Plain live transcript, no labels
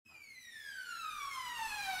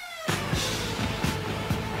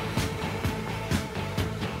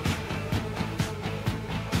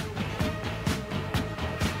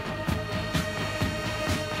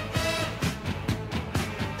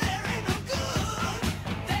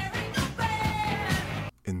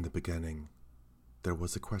beginning, there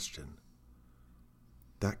was a question.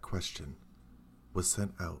 That question was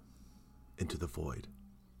sent out into the void.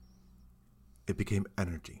 It became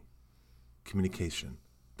energy, communication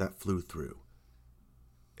that flew through.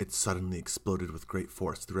 It suddenly exploded with great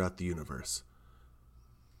force throughout the universe.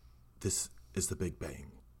 This is the Big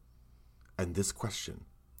Bang. And this question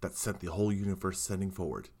that sent the whole universe sending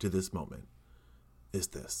forward to this moment is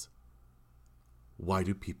this. Why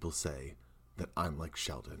do people say that I'm like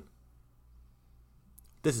Sheldon?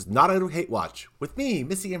 This is Not a Hate Watch with me,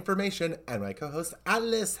 Missy Information, and my co-host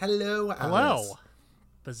Alice. Hello, Alice. Hello.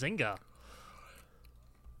 Bazinga.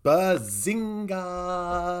 Bazinga.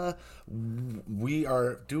 We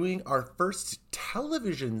are doing our first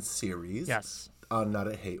television series on Not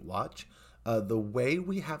a Hate Watch. The way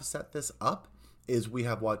we have set this up is we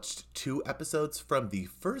have watched 2 episodes from the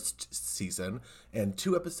first season and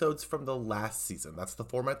 2 episodes from the last season. That's the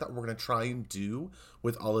format that we're going to try and do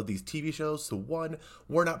with all of these TV shows. So one,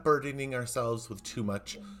 we're not burdening ourselves with too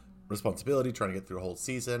much responsibility trying to get through a whole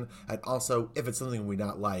season. And also, if it's something we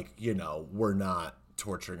not like, we're not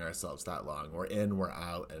torturing ourselves that long. We're in, we're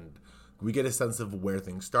out, and we get a sense of where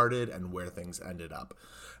things started and where things ended up.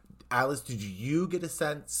 Alice, did you get a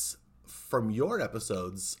sense from your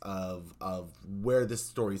episodes of where this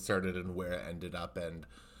story started and where it ended up, and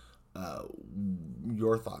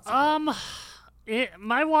your thoughts?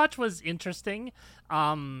 My watch was interesting.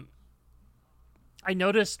 I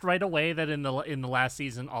noticed right away that in the last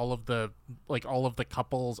season, all of the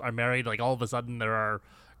couples are married. Like all of a sudden, there are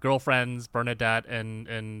girlfriends, Bernadette and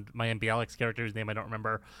Mayim Bialik's character's name I don't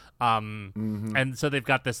remember. And so they've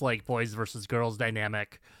got this like boys versus girls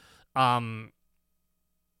dynamic.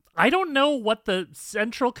 I don't know what the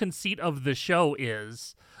central conceit of the show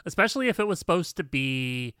is, especially if it was supposed to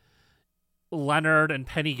be Leonard and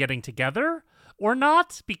Penny getting together or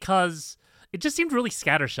not, because it just seemed really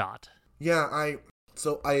scattershot. Yeah, I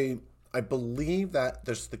believe that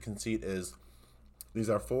the conceit is these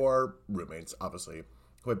are 4 roommates, obviously,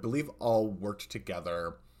 who I believe all worked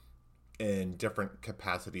together in different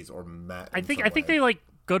capacities or met. I think they like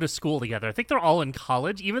go to school together. I think they're all in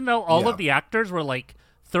college, even though all of the actors were like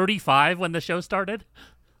 35 when the show started.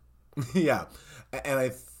 Yeah. And I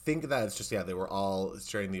think that it's just, they were all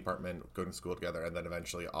sharing the apartment, going to school together, and then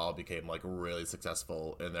eventually all became like really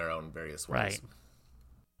successful in their own various ways.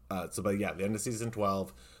 Right. But the end of season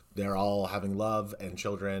 12, they're all having love and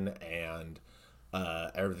children, and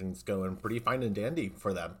everything's going pretty fine and dandy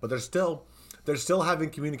for them. But they're still having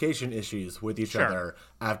communication issues with each other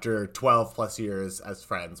after 12 plus years as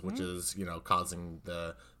friends, which is, causing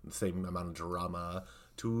the same amount of drama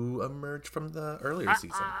to emerge from the earlier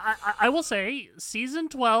season. I will say season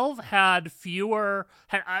 12 had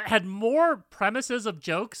more premises of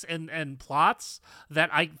jokes and plots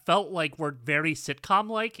that I felt like were very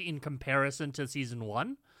sitcom-like in comparison to season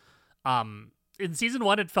 1. In season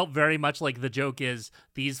 1, it felt very much like the joke is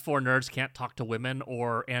these 4 nerds can't talk to women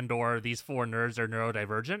or these 4 nerds are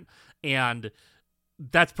neurodivergent. And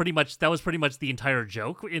that was pretty much the entire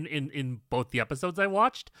joke in both the episodes I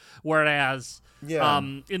watched. Whereas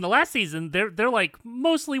in the last season, they're like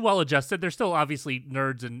mostly well adjusted. They're still obviously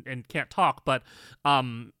nerds and can't talk, but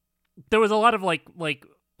there was a lot of like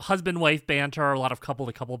husband-wife banter, a lot of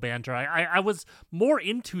couple-to-couple banter. I was more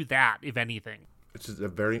into that, if anything. Which is a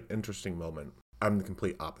very interesting moment. I'm the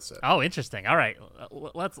complete opposite. Oh, interesting. All right,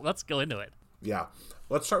 let's go into it. Yeah,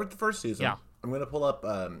 let's start with the first season. Yeah. I'm going to pull up,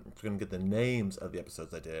 I'm going to get the names of the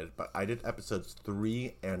episodes I did, but I did episodes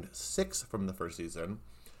 3 and 6 from the first season,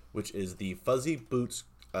 which is the Fuzzy Boots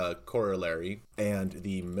Corollary and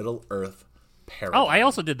the Middle Earth Paradigm. Oh, I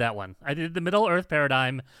also did that one. I did the Middle Earth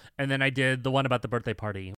Paradigm, and then I did the one about the birthday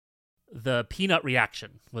party. The Peanut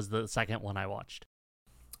Reaction was the second one I watched.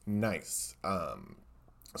 Nice.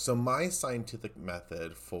 So my scientific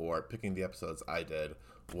method for picking the episodes I did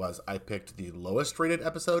was I picked the lowest rated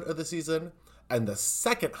episode of the season and the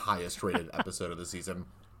second highest rated episode of the season.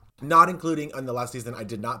 Not including on the last season, I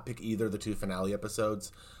did not pick either of the 2 finale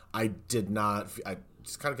episodes. I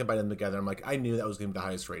just kind of combined them together. I'm like, I knew that was going to be the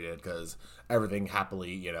highest rated because everything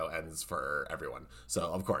happily, ends for everyone. So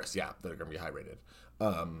of course, they're going to be high rated.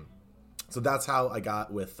 So that's how I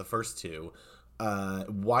got with the first 2.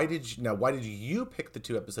 Why did you pick the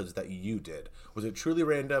 2 episodes that you did? Was it truly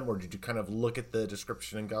random, or did you kind of look at the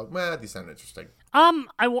description and go, these sound interesting?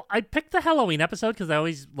 I picked the Halloween episode because I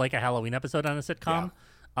always like a Halloween episode on a sitcom.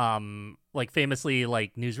 Like famously,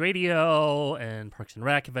 like News Radio and Parks and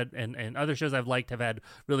Rec and other shows I've liked have had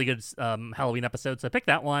really good Halloween episodes. So I picked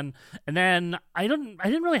that one, and then I didn't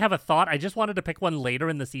really have a thought. I just wanted to pick one later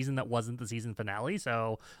in the season that wasn't the season finale.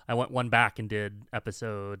 So I went one back and did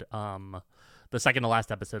episode the second to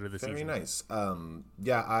last episode of the season. Very nice.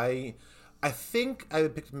 Yeah, I think I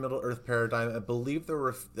picked Middle Earth Paradigm. I believe there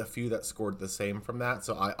were a few that scored the same from that,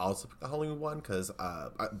 so I also picked the Halloween one because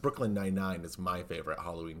Brooklyn Nine-Nine is my favorite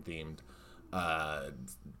Halloween-themed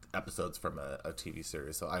episodes from a TV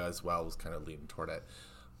series, so I as well was kind of leaning toward it,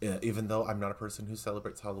 even though I'm not a person who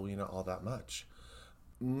celebrates Halloween all that much.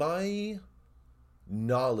 My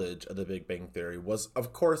knowledge of the Big Bang Theory was,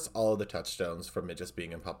 of course, all of the touchstones from it just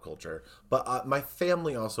being in pop culture, but my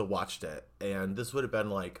family also watched it, and this would have been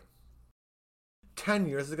like 10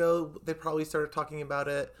 years ago they probably started talking about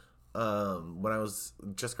it, when I was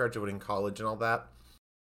just graduating college and all that,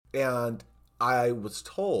 and I was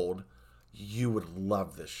told, you would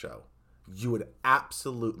love this show. You would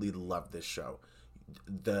absolutely love this show.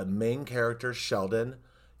 The main character, Sheldon,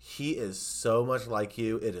 he is so much like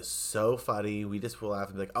you. It is so funny. We just will laugh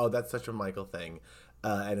and be like, oh, that's such a Michael thing.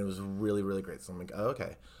 And it was really, really great. So I'm like, oh,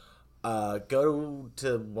 okay. Go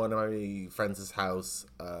to one of my friends' house,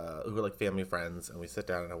 who are like family friends, and we sit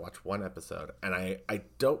down and I watch one episode. And I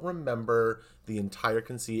don't remember the entire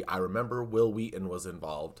conceit. I remember Will Wheaton was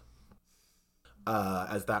involved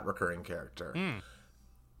as that recurring character.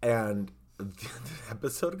 And the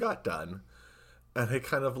episode got done, and I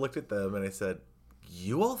kind of looked at them and I said,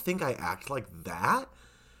 you all think I act like that?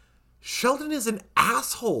 Sheldon is an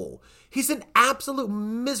asshole. He's an absolute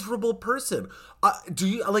miserable person. Do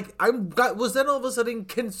you like? Was then all of a sudden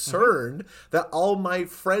concerned that all my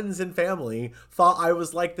friends and family thought I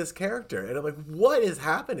was like this character, and I'm like, what is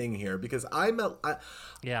happening here? Because I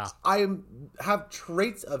have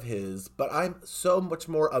traits of his, but I'm so much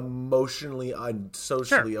more emotionally and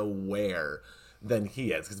socially aware than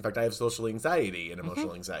he is, because in fact I have social anxiety and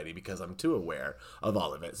emotional anxiety because I'm too aware of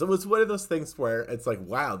all of it. So it's one of those things where it's like,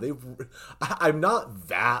 wow, I'm not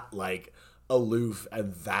that like aloof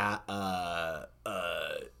and that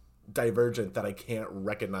divergent that I can't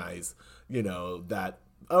recognize, that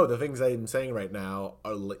the things I'm saying right now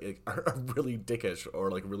are really dickish or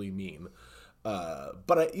like really mean. But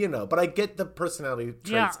I get the personality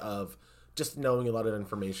traits of just knowing a lot of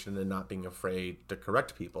information and not being afraid to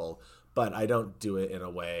correct people. But I don't do it in a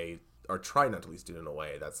way, or try not to at least do it in a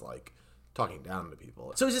way that's like talking down to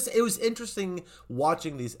people. So it was interesting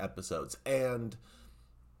watching these episodes. And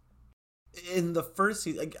in the first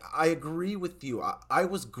season, like, I agree with you. I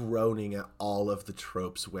was groaning at all of the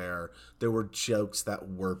tropes where there were jokes that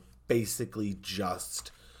were basically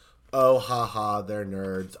just, oh, haha, they're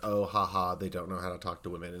nerds. Oh, haha, they don't know how to talk to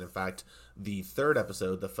women. And in fact, the third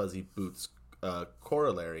episode, the Fuzzy Boots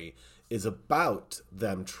Corollary, is about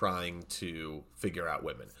them trying to figure out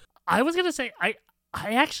women. I was gonna say I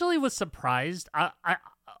actually was surprised.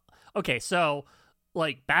 Okay, so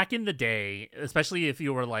like back in the day, especially if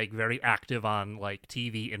you were like very active on like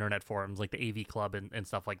TV internet forums like the AV Club and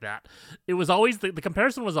stuff like that, it was always the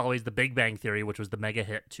comparison was always the Big Bang Theory, which was the mega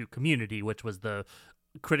hit, to Community, which was the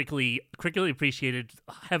critically appreciated,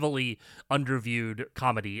 heavily underviewed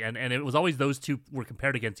comedy, and it was always those two were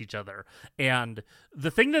compared against each other. And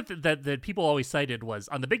the thing that people always cited was,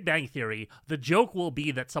 on the Big Bang Theory, the joke will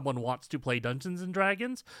be that someone wants to play Dungeons and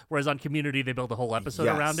Dragons, whereas on Community they build a whole episode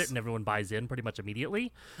around it and everyone buys in pretty much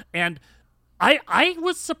immediately. And I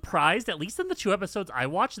was surprised, at least in the 2 episodes I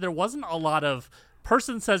watched, there wasn't a lot of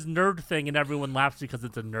person says nerd thing and everyone laughs because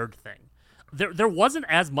it's a nerd thing. There wasn't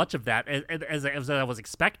as much of that as I was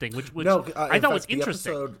expecting, which I thought was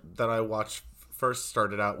interesting. The episode that I watched first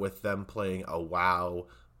started out with them playing a WoW,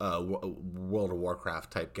 World of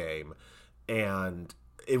Warcraft type game, and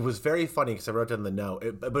it was very funny because I wrote down the note,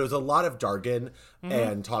 but it was a lot of jargon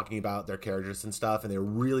and talking about their characters and stuff, and they were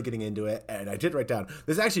really getting into it. And I did write down,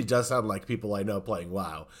 this actually does sound like people I know playing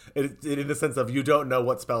WoW, in the sense of you don't know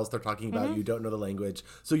what spells they're talking about, you don't know the language,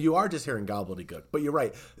 so you are just hearing gobbledygook. But you're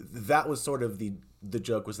right, that was sort of the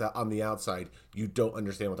joke, was that on the outside you don't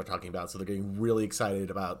understand what they're talking about, so they're getting really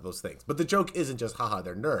excited about those things. But the joke isn't just haha,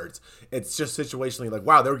 they're nerds. It's just situationally like,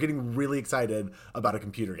 wow, they were getting really excited about a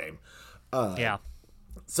computer game.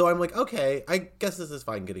 So I'm like, okay, I guess this is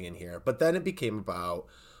fine getting in here. But then it became about,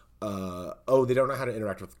 they don't know how to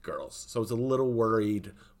interact with girls. So I was a little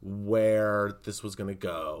worried where this was going to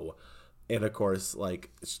go. And of course,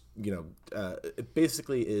 like, it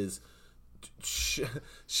basically is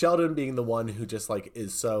Sheldon being the one who just like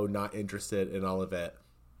is so not interested in all of it.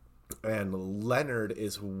 And Leonard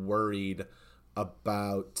is worried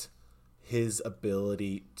about his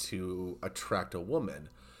ability to attract a woman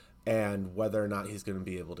and whether or not he's going to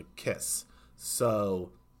be able to kiss.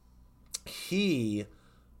 So he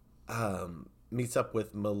meets up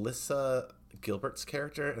with Melissa Gilbert's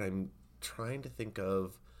character, and I'm trying to think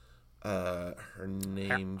of her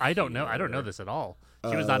name. I don't know. I don't know this at all.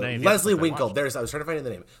 She was not anything. Leslie Winkle. I was trying to find the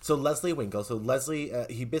name. So Leslie Winkle. So Leslie,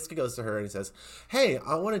 he basically goes to her and he says, "Hey,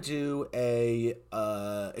 I want to do a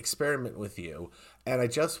experiment with you, and I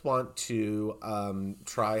just want to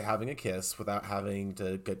try having a kiss without having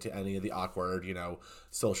to get to any of the awkward,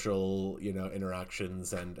 social,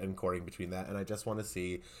 interactions and courting between that. And I just want to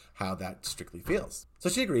see how that strictly feels." So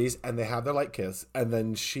she agrees, and they have their light kiss, and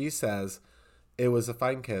then she says, "It was a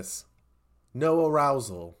fine kiss, no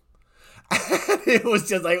arousal." And it was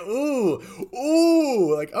just like,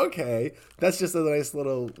 ooh, like, okay, that's just a nice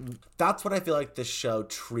little, that's what I feel like this show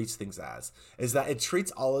treats things as, is that it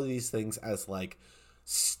treats all of these things as like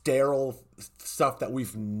sterile stuff that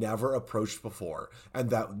we've never approached before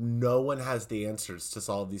and that no one has the answers to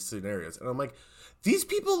solve these scenarios. And I'm like, these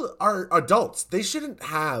people are adults. They shouldn't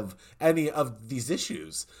have any of these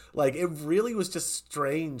issues. Like, it really was just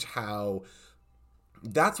strange how,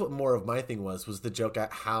 that's what more of my thing was the joke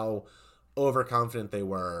at how overconfident they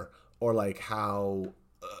were, or like how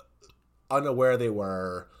unaware they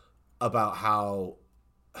were about how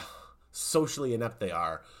socially inept they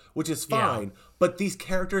are, which is fine. But these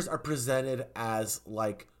characters are presented as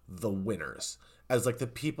like the winners, as like the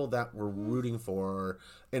people that we're rooting for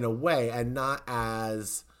in a way, and not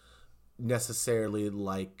as necessarily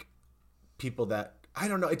like people that, I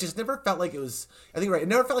don't know. It just never felt like it was, I think right. It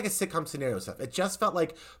never felt like a sitcom scenario stuff. It just felt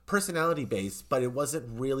like personality based, but it wasn't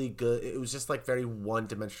really good. It was just like very one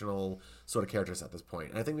dimensional sort of characters at this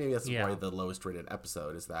point. And I think maybe that's why the lowest rated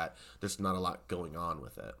episode is that there's not a lot going on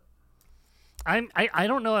with it. I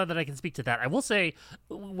don't know that I can speak to that. I will say,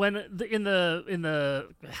 when in the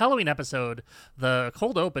Halloween episode, the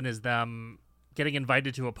cold open is them getting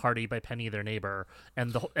invited to a party by Penny, their neighbor,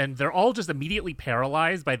 and they're all just immediately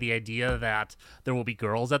paralyzed by the idea that there will be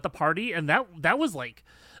girls at the party, and that was like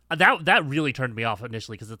that really turned me off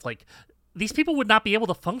initially, because it's like, these people would not be able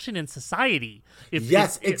to function in society if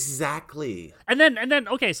exactly. And then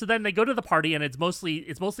okay, so then they go to the party, and it's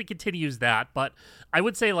mostly continues that. But I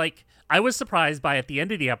would say, like, I was surprised by, at the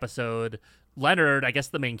end of the episode, Leonard, I guess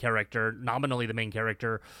the main character, nominally the main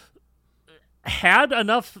character, had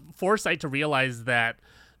enough foresight to realize that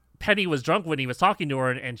Penny was drunk when he was talking to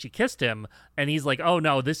her, and she kissed him, and he's like, "Oh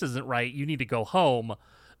no, this isn't right. You need to go home."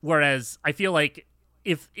 Whereas I feel like,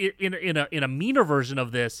 if in a meaner version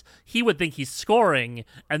of this, he would think he's scoring,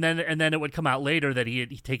 and then it would come out later that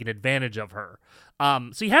he'd taken advantage of her.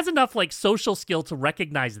 So he has enough like social skill to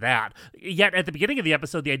recognize that. Yet at the beginning of the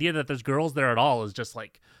episode, the idea that there's girls there at all is just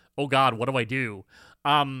like, oh God, what do I do?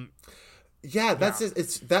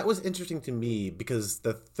 That was interesting to me, because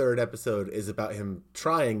the third episode is about him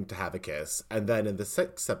trying to have a kiss, and then in the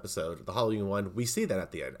sixth episode, the Halloween one, we see that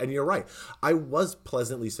at the end. And you're right, I was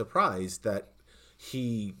pleasantly surprised that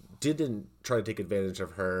he didn't try to take advantage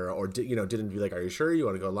of her, or didn't be like, "Are you sure you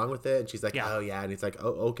want to go along with it?" And she's like, "Oh yeah," and he's like,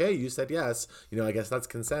 "Oh okay, you said yes, I guess that's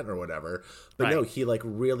consent or whatever." But no, he like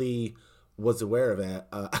really was aware of it,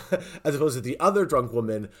 as opposed to the other drunk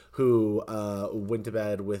woman who went to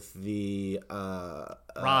bed with the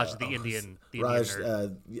Raj, the Indian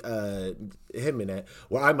him in it,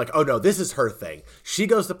 where I'm like, oh no, this is her thing. She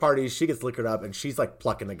goes to parties, she gets liquored up, and she's like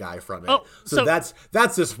plucking a guy from it. So that's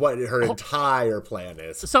just what her entire plan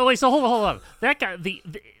is. So hold on. That guy, the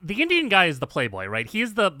Indian guy, is the playboy, right?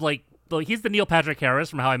 He's he's the Neil Patrick Harris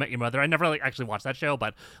from How I Met Your Mother. I never actually watched that show,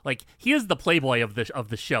 but like, he is the playboy of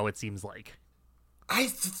the show, it seems like. I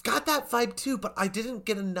got that vibe too, but I didn't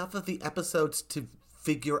get enough of the episodes to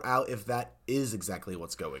figure out if that is exactly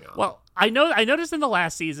what's going on. Well, I noticed in the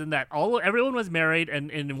last season that everyone was married,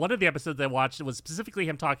 and in one of the episodes I watched, it was specifically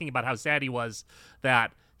him talking about how sad he was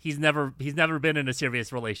that he's never been in a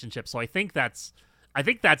serious relationship. So I think that's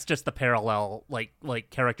just the parallel like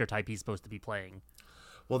character type he's supposed to be playing.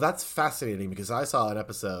 Well, that's fascinating, because I saw an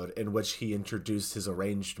episode in which he introduced his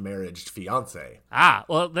arranged marriage fiance.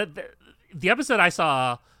 Well, the episode I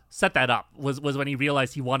saw set that up, was when he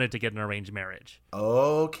realized he wanted to get an arranged marriage.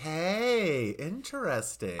 Okay,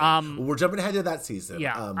 interesting. We're jumping ahead to that season.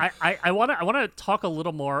 Yeah, I want to talk a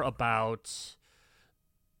little more about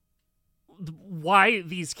why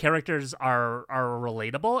these characters are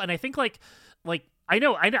relatable, and I think like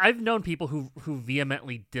I've known people who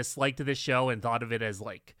vehemently disliked this show and thought of it as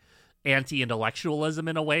like anti-intellectualism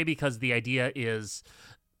in a way, because the idea is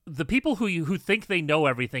the people who think they know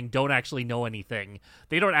everything don't actually know anything.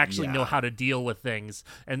 They don't actually know how to deal with things,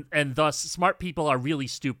 and thus smart people are really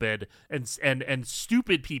stupid, and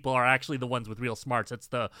stupid people are actually the ones with real smarts. It's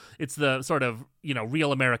the sort of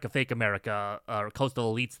real America, fake America,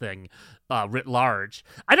 coastal elites thing, writ large.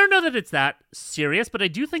 I don't know that it's that serious, but I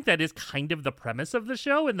do think that is kind of the premise of the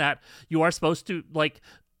show, in that you are supposed to like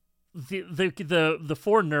the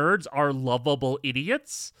four nerds are lovable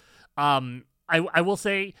idiots. I will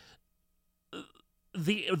say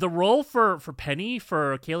the role for Penny,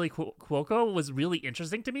 for Kaley Cuoco, was really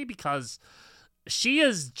interesting to me because she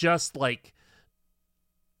is just like,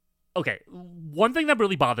 okay, one thing that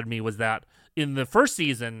really bothered me was that in the first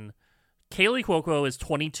season, Kaley Cuoco is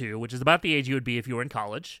 22, which is about the age you would be if you were in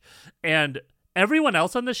college, and everyone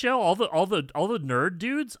else on the show, all the nerd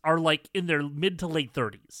dudes, are like in their mid to late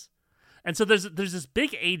 30s. And so there's this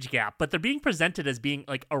big age gap, but they're being presented as being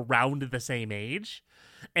like around the same age.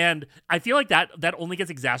 And I feel like that only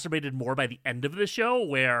gets exacerbated more by the end of the show,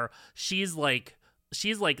 where she's like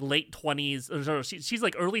late 20s, or she's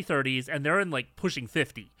like early 30s, and they're in like pushing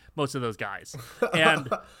 50, most of those guys.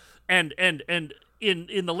 And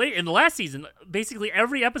in the last season, basically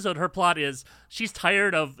every episode, her plot is she's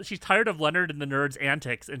tired of Leonard and the nerds'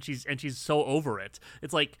 antics, and she's so over it.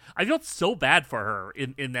 It's like, I felt so bad for her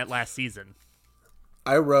in that last season.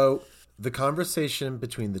 I wrote, the conversation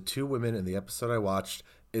between the two women in the episode I watched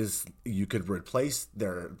is, you could replace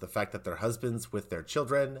the fact that they're husbands with their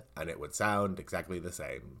children, and it would sound exactly the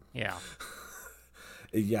same. Yeah.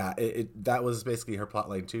 Yeah, that was basically her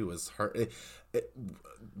plotline too. Was her? We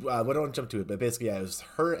don't want to jump to it, but basically, yeah, it was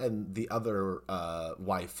her and the other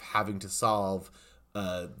wife having to solve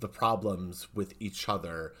the problems with each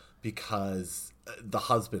other because the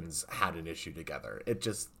husbands had an issue together. It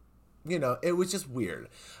just, it was just weird.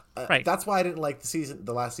 Right. That's why I didn't like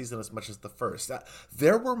the last season as much as the first.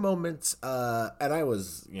 There were moments, and I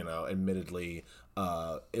was, admittedly,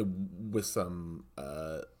 with some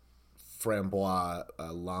Frambois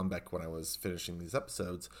Lambic when I was finishing these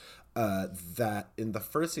episodes, that in the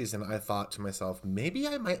first season I thought to myself, maybe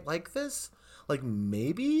I might like this. Like,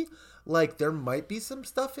 maybe, like, there might be some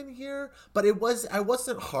stuff in here, but I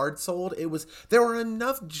wasn't hard sold. There were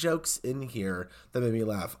enough jokes in here that made me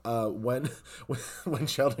laugh. When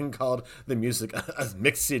Sheldon called the music a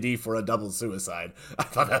mix CD for a double suicide, I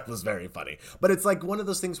thought that was very funny. But it's like one of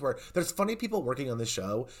those things where there's funny people working on the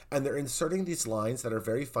show, and they're inserting these lines that are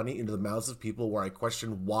very funny into the mouths of people where I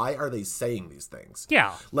question, why are they saying these things?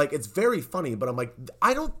 Yeah. Like, it's very funny, but I'm like,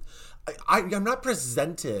 I'm not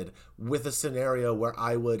presented with a scenario where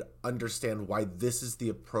I would understand why this is the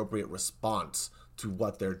appropriate response to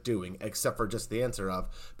what they're doing, except for just the answer of,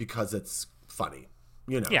 because it's funny,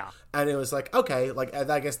 Yeah. And it was like, okay, like,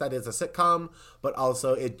 I guess that is a sitcom, but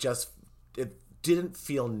also it didn't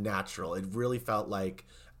feel natural. It really felt like,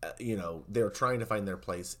 they were trying to find their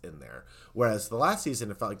place in there. Whereas the last season,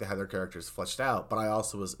 it felt like they had their characters fleshed out. But I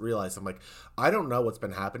also realized, I'm like, I don't know what's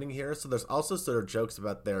been happening here. So there's also sort of jokes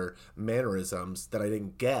about their mannerisms that I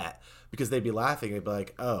didn't get, because they'd be laughing. They'd be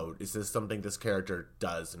like, oh, is this something this character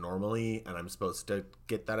does normally? And I'm supposed to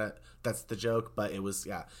get that. That's the joke. But it was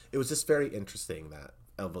just very interesting, that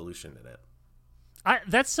evolution in it.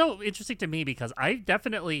 That's so interesting to me, because I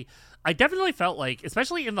definitely felt like,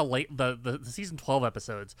 especially in the season 12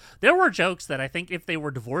 episodes, there were jokes that I think if they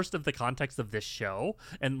were divorced of the context of this show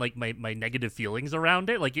and like my negative feelings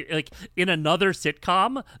around it, like in another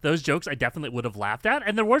sitcom, those jokes I definitely would have laughed at.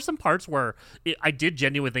 And there were some parts where I did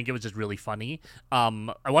genuinely think it was just really funny.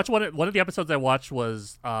 I watched one of the episodes I watched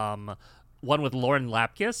was one with Lauren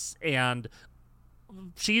Lapkus, and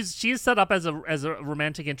she's set up as a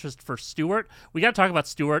romantic interest for Stuart. We got to talk about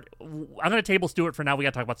Stuart. I'm going to table Stuart for now. We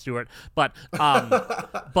got to talk about Stuart. But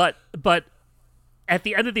but at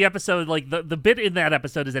the end of the episode, like the bit in that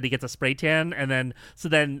episode is that he gets a spray tan, and then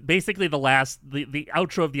basically the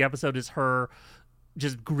outro of the episode is her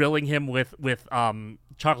just grilling him with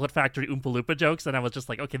Chocolate Factory Oompa Loompa jokes, and I was just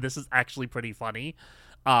like, okay, this is actually pretty funny,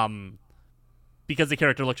 because the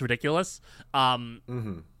character looks ridiculous.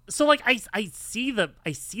 So like I see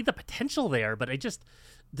the potential there, but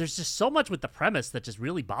there's just so much with the premise that just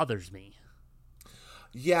really bothers me.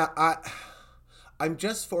 Yeah, I'm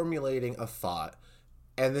just formulating a thought,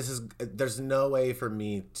 and there's no way for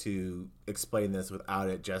me to explain this without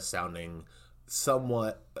it just sounding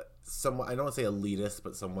somewhat I don't want to say elitist,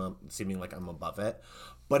 but somewhat seeming like I'm above it.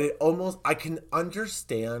 But I can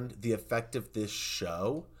understand the effect of this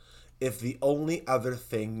show if the only other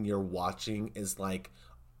thing you're watching is like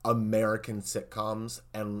American sitcoms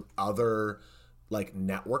and other like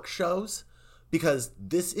network shows, because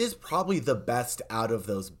this is probably the best out of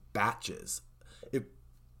those batches.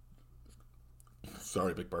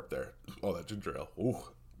 Sorry, big burp there. Oh, that ginger ale. Ooh.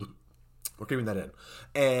 We're keeping that in.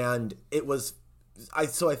 And I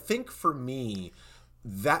think for me,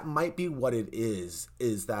 that might be what it is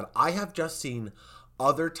that I have just seen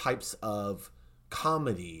other types of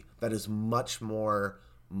comedy that is much more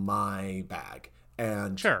my bag.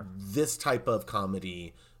 And sure, this type of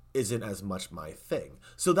comedy isn't as much my thing.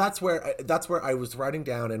 So that's where I was writing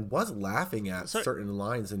down and was laughing at certain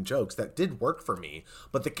lines and jokes that did work for me,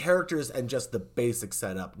 but the characters and just the basic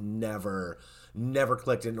setup never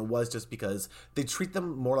clicked, and it was just because they treat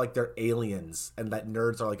them more like they're aliens, and that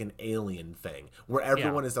nerds are like an alien thing, where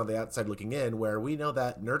everyone is on the outside looking in, where we know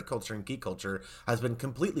that nerd culture and geek culture has been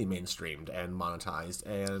completely mainstreamed and monetized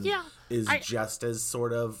and is just as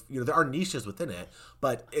sort of, there are niches within it,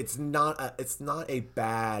 but it's not a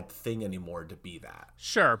bad thing anymore to be that.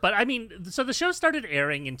 Sure, but I mean, so the show started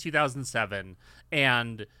airing in 2007,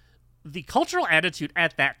 and the cultural attitude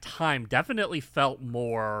at that time definitely felt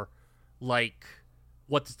more like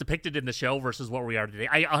what's depicted in the show versus what we are today.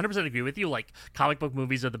 I 100% agree with you. Like, comic book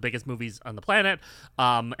movies are the biggest movies on the planet,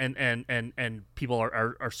 and people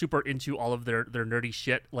are super into all of their nerdy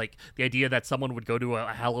shit. Like, the idea that someone would go to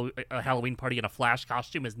a Halloween party in a Flash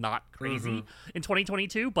costume is not crazy in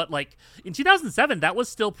 2022. But like in 2007, that was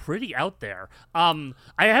still pretty out there. I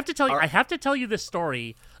have to tell you this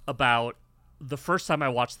story about the first time I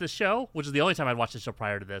watched this show, which is the only time I'd watched the show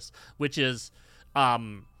prior to this, which is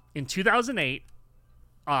in 2008,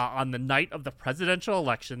 on the night of the presidential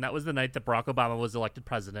election. That was the night that Barack Obama was elected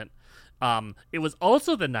president. It was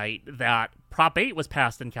also the night that Prop 8 was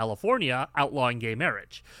passed in California, outlawing gay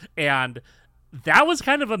marriage. And that was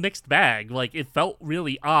kind of a mixed bag. Like, it felt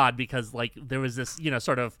really odd because, like, there was this,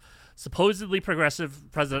 sort of supposedly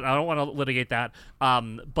progressive president. I don't want to litigate that.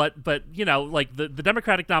 But like the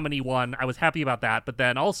Democratic nominee won. I was happy about that. But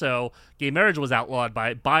then also gay marriage was outlawed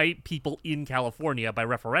by people in California by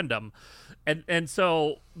referendum. And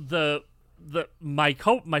so my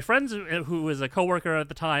friends who was a coworker at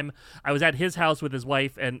the time, I was at his house with his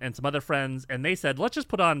wife and some other friends, and they said, let's just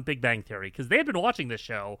put on Big Bang Theory, because they had been watching this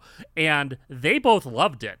show and they both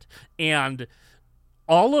loved it. And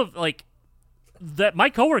all of that my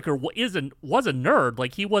coworker was a nerd.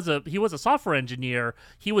 Like, he was a software engineer.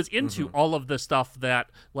 He was into all of the stuff that,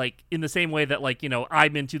 like, in the same way that, like,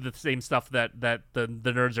 I'm into the same stuff that the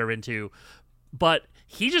nerds are into. But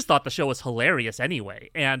he just thought the show was hilarious anyway.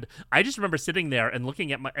 And I just remember sitting there and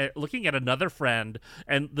looking at another friend,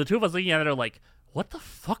 and the two of us looking at it like, what the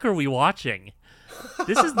fuck are we watching?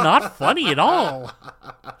 This is not funny at all.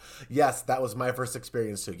 Yes, that was my first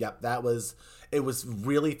experience too. Yep, it was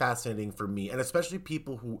really fascinating for me, and especially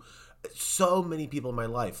so many people in my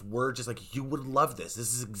life were just like, you would love this.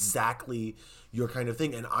 This is exactly your kind of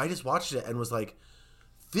thing. And I just watched it and was like,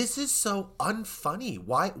 this is so unfunny.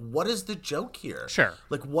 Why? What is the joke here? Sure.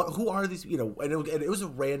 Like, who are these? And it was a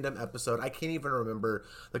random episode. I can't even remember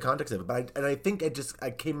the context of it. But I think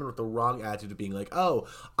I came in with the wrong attitude of being like, oh,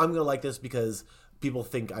 I'm gonna like this because people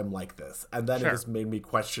think I'm like this, and then It just made me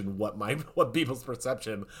question what people's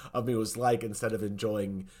perception of me was like, instead of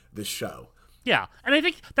enjoying the show. Yeah, and I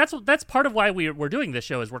think that's part of why we're doing this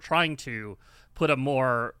show, is we're trying to put a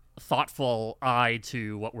more thoughtful eye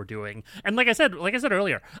to what we're doing. And like I said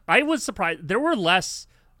earlier, I was surprised there were less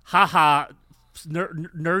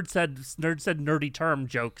nerd said nerdy term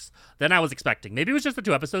jokes than I was expecting. Maybe it was just the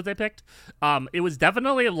 2 episodes I picked. It was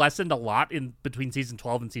definitely lessened a lot in between season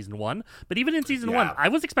 12 and season 1, but even in season 1 I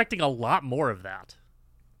was expecting a lot more of that.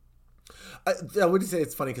 I would say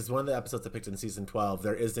it's funny because one of the episodes I picked in season 12,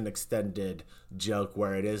 there is an extended joke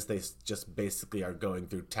where they just basically are going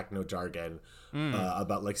through techno jargon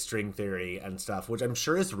about like string theory and stuff, which I'm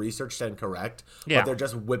sure is researched and correct. But they're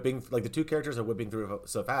just whipping, like, the 2 characters are whipping through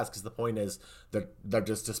so fast because the point is they're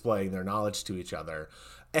just displaying their knowledge to each other.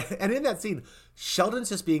 And in that scene, Sheldon's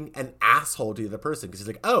just being an asshole to the person because he's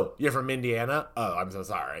like, oh, you're from Indiana? Oh, I'm so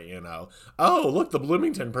sorry, Oh, look, the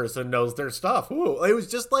Bloomington person knows their stuff. Ooh. It was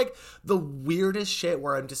just like the weirdest shit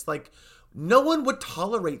where I'm just like, no one would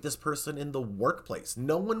tolerate this person in the workplace.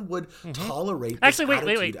 No one would tolerate this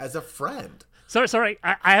attitude as a friend. Sorry.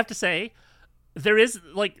 I have to say, there's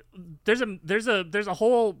a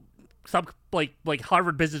whole like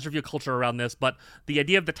Harvard Business Review culture around this, but the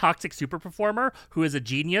idea of the toxic super performer who is a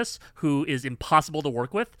genius, who is impossible to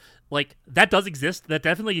work with, like, that does exist. That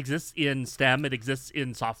definitely exists in STEM. It exists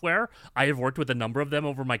in software. I have worked with a number of them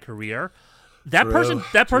over my career. That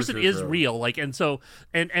person is real. Like, and so,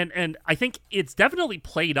 and I think it's definitely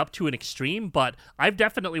played up to an extreme, but I've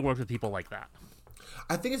definitely worked with people like that.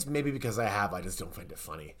 I think it's maybe because I just don't find it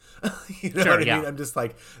funny. You know what I mean? I'm just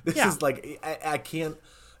like, this is like, I can't.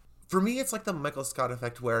 For me, it's like the Michael Scott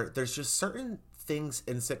effect, where there's just certain things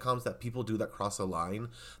in sitcoms that people do that cross a line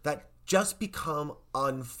that just become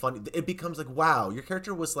unfunny. It becomes like, wow, your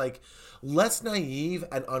character was like less naive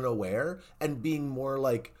and unaware and being more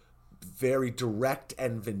like very direct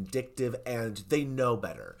and vindictive, and they know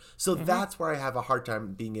better. So that's where I have a hard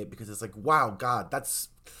time being it, because it's like, wow, God, that's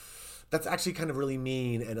that's actually kind of really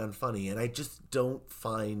mean and unfunny. And I just don't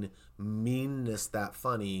find meanness that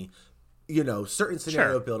funny. You know, certain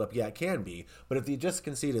scenario build-up, yeah, it can be. But if you just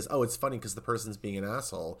concede as, oh, it's funny because the person's being an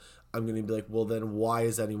asshole, I'm going to be like, well, then why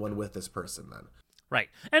is anyone with this person then? Right,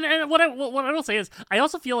 and what I will say is, I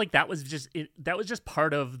also feel like that was just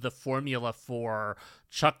part of the formula for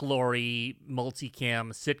Chuck Lorre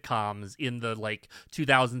multicam sitcoms in the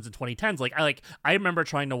 2000s and 2010s. I remember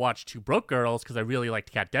trying to watch Two Broke Girls because I really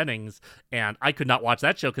liked Kat Dennings, and I could not watch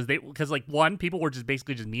that show because one, people were just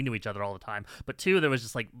basically just mean to each other all the time, but two, there was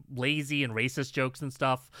just lazy and racist jokes and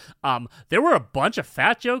stuff. There were a bunch of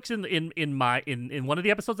fat jokes in one of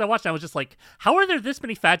the episodes I watched. And I was just like, how are there this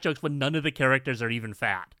many fat jokes when none of the characters are even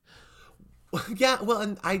fat? Yeah, well,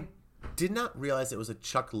 and I did not realize it was a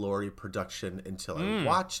Chuck Lorre production until I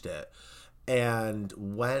watched it. And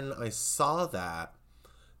when I saw that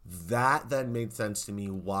then made sense to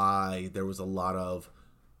me why there was a lot of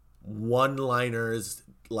one-liners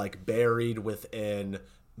buried within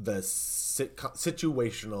the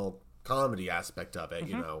situational comedy aspect of it,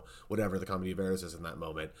 you know, whatever the comedy of errors is in that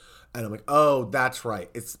moment. And I'm like, oh, that's right.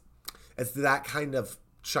 It's that kind of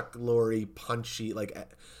Chuck Lorre punchy,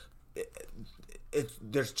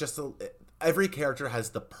 there's just every character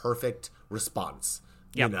has the perfect response,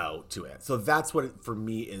 you know, to it. So that's what it, for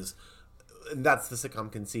me is, and that's the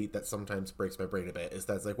sitcom conceit that sometimes breaks my brain a bit, is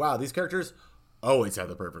that it's wow, these characters always have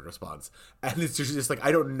the perfect response. And it's just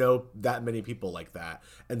I don't know that many people like that.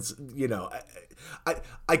 And, you know,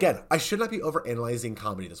 I should not be overanalyzing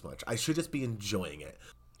comedy this much. I should just be enjoying it.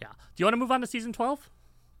 Yeah. Do you want to move on to season 12?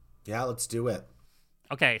 Yeah, let's do it.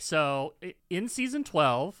 Okay, so in season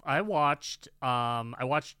 12, I watched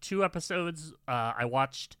 2 episodes. I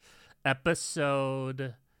watched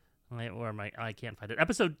episode... Where am I? I can't find it.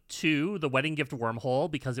 Episode 2, The Wedding Gift Wormhole,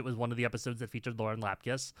 because it was one of the episodes that featured Lauren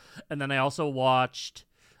Lapkus. And then I also watched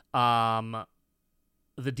the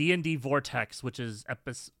D&D Vortex, which is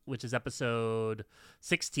episode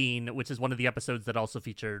 16, which is one of the episodes that also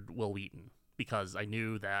featured Will Wheaton, because I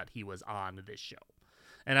knew that he was on this show.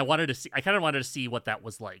 And I kind of wanted to see what that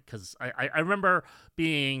was like, because I remember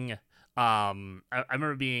being... I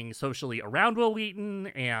remember being socially around Will Wheaton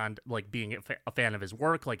and being a fan of his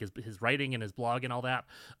work, his writing and his blog and all that.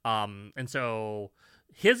 And so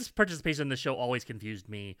his participation in the show always confused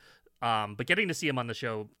me. But getting to see him on the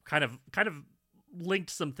show kind of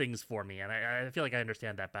linked some things for me, and I feel like I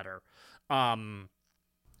understand that better.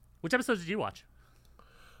 Which episodes did you watch?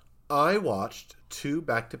 I watched 2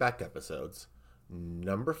 back-to-back episodes,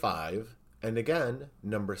 number 5 and again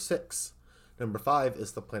number 6. Number 5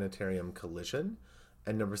 is the Planetarium Collision,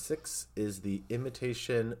 and number 6 is the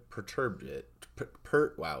Imitation Perturbation.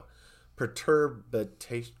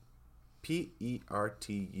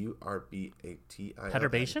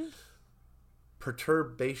 Perturbation.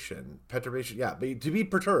 Perturbation? Perturbation. Yeah, but to be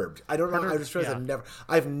perturbed. I don't know. I just realized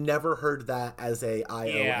I've never heard that as a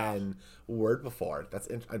ION word before.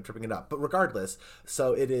 I'm tripping it up. But regardless,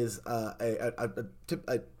 so it is a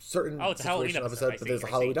certain it's a Halloween episode, but there's a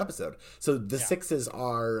Halloween episode. So the 6s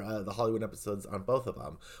are the Halloween episodes on both of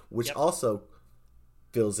them, which also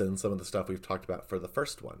fills in some of the stuff we've talked about for the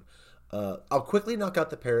first one. I'll quickly knock out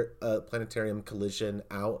the Planetarium Collision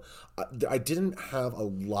out. I didn't have a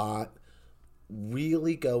lot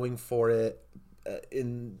really going for it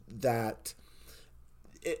in that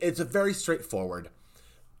it's a very straightforward,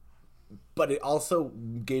 but it also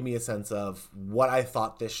gave me a sense of what I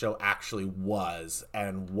thought this show actually was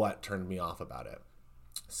and what turned me off about it.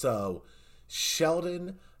 So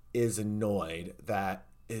Sheldon is annoyed that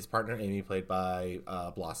his partner Amy, played by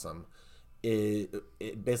Blossom,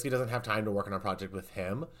 it basically doesn't have time to work on a project with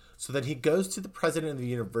him. So then he goes to the president of the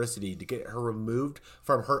university to get her removed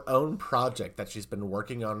from her own project that she's been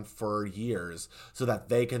working on for years so that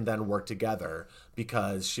they can then work together,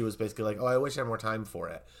 because she was basically like, oh, I wish I had more time for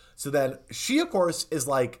it. So then she, of course, is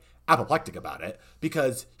apoplectic about it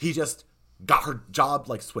because he just got her job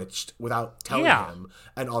switched without telling him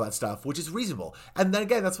and all that stuff, which is reasonable. And then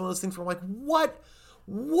again, that's one of those things where I'm like,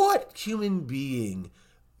 what human being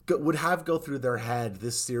would have go through their head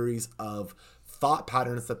this series of thought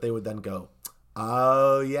patterns that they would then go,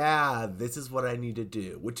 oh yeah, this is what I need to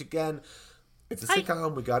do. Which again, it's a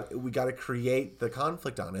sitcom. We got to create the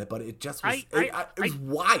conflict on it, but it just was it was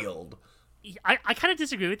wild. I kind of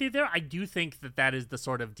disagree with you there. I do think that is the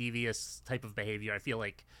sort of devious type of behavior I feel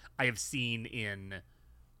like I have seen in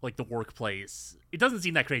the workplace. It doesn't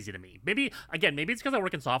seem that crazy to me. Maybe it's because I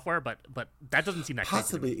work in software, but that doesn't seem that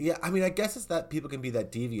possibly crazy to me. Yeah, I mean, I guess it's that people can be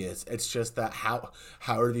that devious. It's just that how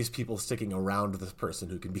are these people sticking around this person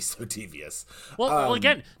who can be so devious? Well,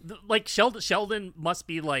 again, Sheldon must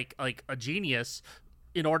be like a genius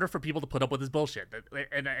in order for people to put up with his bullshit.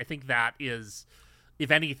 And I think that is,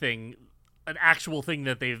 if anything, an actual thing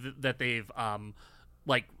that they've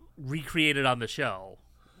like recreated on the show,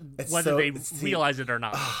 whether they realize it or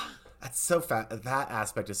not. That's so that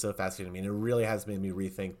aspect is so fascinating to me, and it really has made me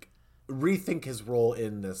rethink his role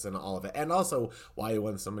in this and all of it, and also why he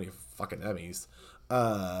won so many fucking Emmys.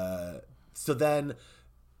 So then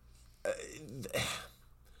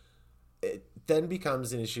it then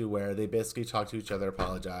becomes an issue where they basically talk to each other,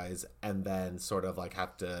 apologize, and then sort of like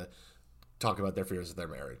have to talk about their fears of their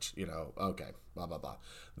marriage. Okay, blah, blah, blah.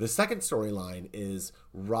 The second storyline is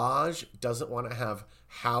Raj doesn't want to have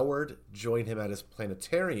Howard join him at his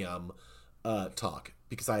planetarium talk,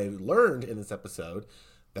 because I learned in this episode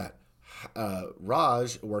that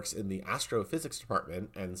Raj works in the astrophysics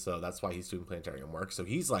department, and so that's why he's doing planetarium work. So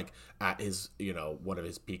he's like at his, one of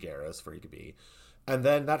his peak eras where he could be. And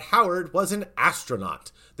then that Howard was an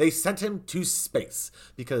astronaut. They sent him to space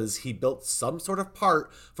because he built some sort of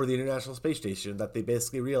part for the International Space Station that they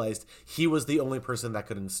basically realized he was the only person that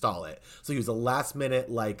could install it. So he was a last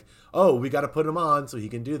minute like, oh, we got to put him on so he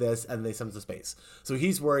can do this. And they sent him to space. So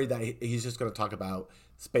he's worried that he's just going to talk about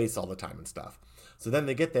space all the time and stuff. So then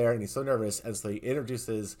they get there and he's so nervous. And so he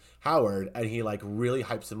introduces Howard and he like really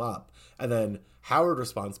hypes him up. And then Howard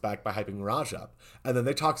responds back by hyping Raj up. And then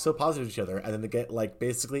they talk so positive to each other. And then they get like,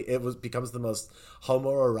 basically becomes the most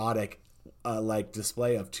homoerotic like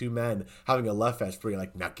display of two men having a love fest where you're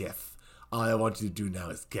like, now Gith, all I want you to do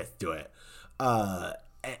now is Gith, do it. And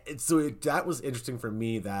so that was interesting for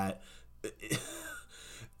me that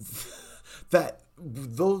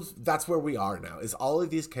that's where we are now, is all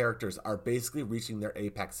of these characters are basically reaching their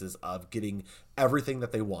apexes of getting everything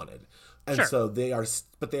that they wanted. And sure. So they are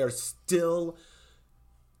still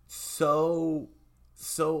so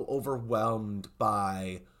overwhelmed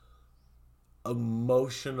by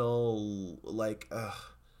emotional, like,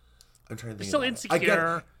 I'm trying to think. So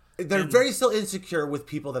insecure. They're very still insecure with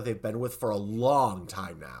people that they've been with for a long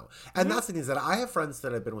time now. And that's the thing, is that I have friends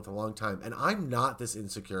that I've been with a long time, and I'm not this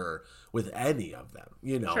insecure with any of them.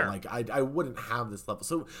 Sure. Like I wouldn't have this level.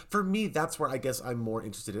 So for me, that's where I guess I'm more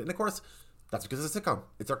interested in. And of course, that's because it's a sitcom.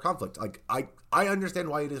 It's our conflict. Like I understand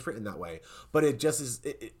why it is written that way, but it just is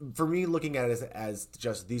for me, looking at it as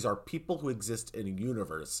just these are people who exist in a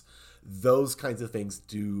universe. Those kinds of things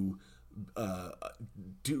I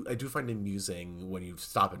do find amusing when you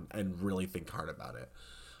stop and really think hard about it.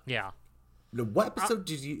 Yeah. What episode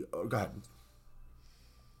did you? Oh, go ahead.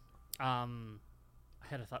 I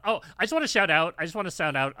had a thought. Oh, I just want to shout out.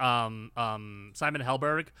 Simon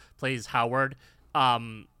Helberg plays Howard.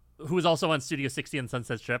 Who is also on Studio 60 and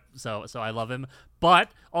Sunset Strip, so I love him.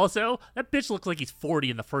 But also, that bitch looked like he's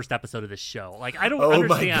 40 in the first episode of this show. Like, I don't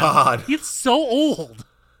understand. Oh my God. He's so old.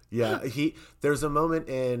 Yeah, there's a moment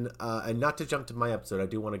in, and not to jump to my episode, I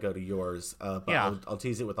do want to go to yours, but yeah. I'll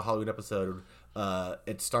tease it with the Halloween episode.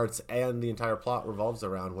 It starts, and the entire plot revolves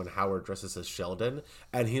around when Howard dresses as Sheldon,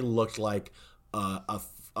 and he looked like a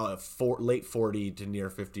late 40 to near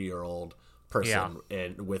 50-year-old person,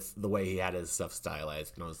 and with the way he had his stuff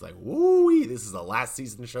stylized, and I was like, woo, this is a last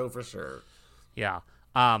season show for sure. Yeah.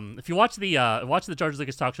 If you watch the George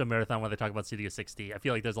Lucas Talk Show Marathon where they talk about Studio 60, I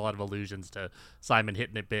feel like there's a lot of allusions to Simon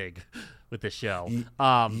hitting it big with this show.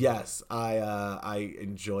 Yes, I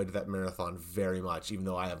enjoyed that marathon very much, even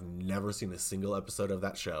though I have never seen a single episode of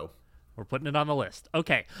that show. We're putting it on the list.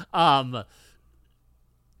 Okay. So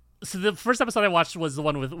the first episode I watched was the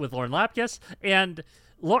one with Lauren Lapkus, and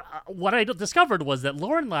what I discovered was that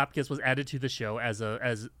Lauren Lapkus was added to the show as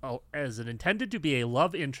an intended to be a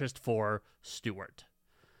love interest for Stuart.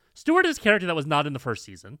 Stuart is a character that was not in the first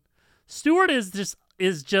season. Stuart is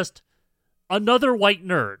just another white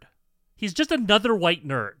nerd. He's just another white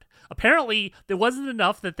nerd. Apparently, there wasn't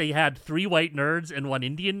enough that they had 3 white nerds and 1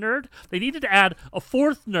 Indian nerd. They needed to add a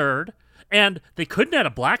 4th nerd, and they couldn't add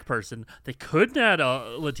a black person. They couldn't add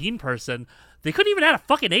a Latin person. They couldn't even add a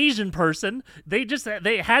fucking Asian person. They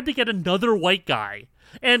had to get another white guy.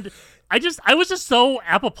 And I was just so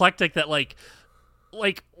apoplectic that like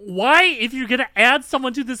why, if you're gonna add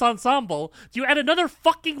someone to this ensemble, do you add another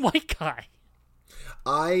fucking white guy?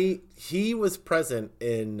 He was present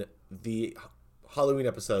in the Halloween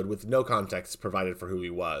episode with no context provided for who he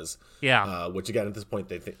was. Yeah. Which again, at this point,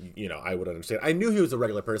 I would understand. I knew he was a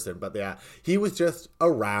regular person, but yeah, he was just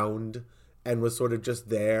around and was sort of just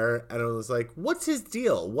there. And I was like, what's his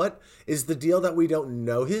deal? What is the deal that we don't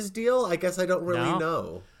know his deal? I guess I don't really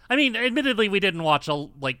know. I mean, admittedly, we didn't watch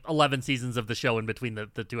 11 seasons of the show in between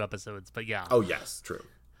the 2 episodes, but yeah. Oh yes, true.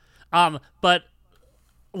 But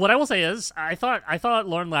what I will say is, I thought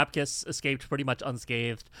Lauren Lapkus escaped pretty much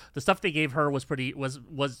unscathed. The stuff they gave her was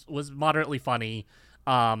moderately funny.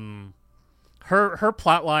 Her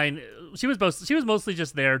plot line, she was mostly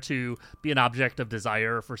just there to be an object of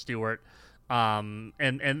desire for Stuart, and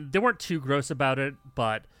they weren't too gross about it,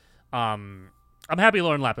 but I'm happy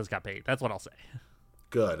Lauren Lapkus got paid. That's what I'll say.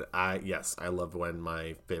 Good. I love when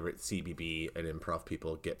my favorite CBB and improv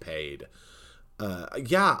people get paid.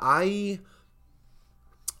 I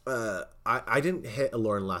didn't hit a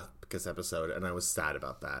Lauren Lapkus episode, and I was sad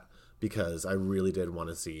about that because I really did want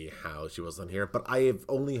to see how she was on here. But I have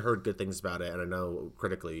only heard good things about it, and I know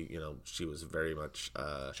critically, she was very much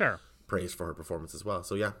praised for her performance as well.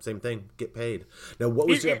 So yeah, same thing. Get paid. Now, what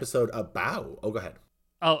was your episode about? Oh, go ahead.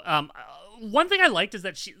 One thing I liked is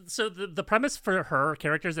that the premise for her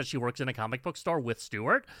character is that she works in a comic book store with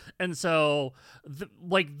Stuart. And so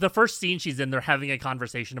the first scene she's in, they're having a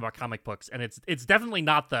conversation about comic books. And it's definitely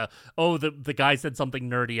not the guy said something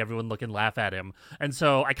nerdy, everyone look and laugh at him. And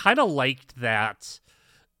so I kind of liked that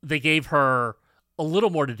they gave her a little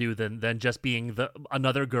more to do than just being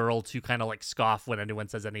another girl to kind of like scoff when anyone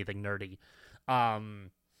says anything nerdy.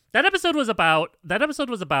 That episode was about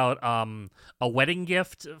a wedding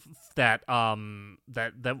gift that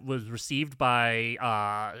was received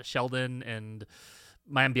by Sheldon and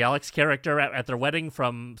Mayim Bialik's character at their wedding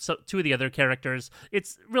from two of the other characters.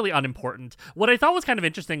 It's really unimportant. What I thought was kind of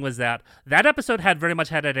interesting was that episode very much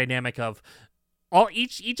had a dynamic of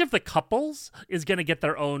each of the couples is going to get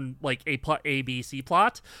their own like A, B, C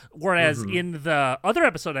plot, whereas in the other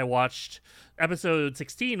episode I watched, episode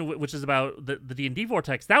 16, which is about the D&D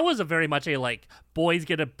Vortex, that was a very much a like boys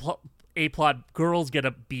get A plot, girls get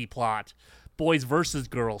a B plot, boys versus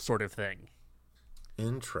girls sort of thing.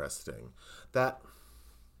 Interesting. That's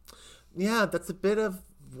a bit of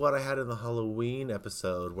what I had in the Halloween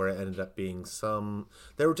episode, where it ended up being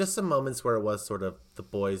there were just some moments where it was sort of the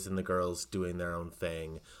boys and the girls doing their own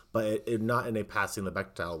thing, but it not in a passing the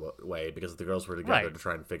Bechdel way, because the girls were together to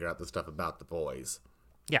try and figure out the stuff about the boys.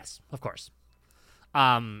 Yes, of course.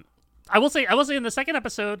 I will say in the second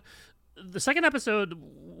episode,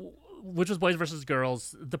 which was boys versus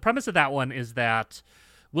girls, the premise of that one is that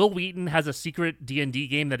Will Wheaton has a secret D&D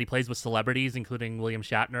game that he plays with celebrities, including William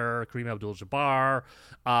Shatner, Kareem Abdul-Jabbar,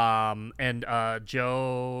 and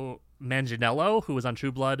Joe Manganiello, who was on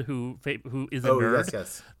True Blood, who is a nerd.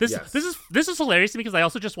 Yes. This is hilarious to me because I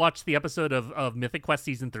also just watched the episode of Mythic Quest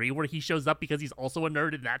Season 3 where he shows up because he's also a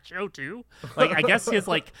nerd in that show too. Like, I guess his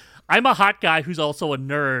like, I'm a hot guy who's also a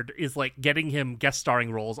nerd is like getting him guest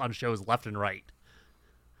starring roles on shows left and right.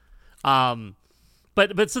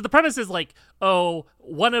 But so the premise is like,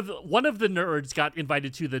 one of the nerds got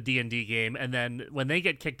invited to the D&D game, and then when they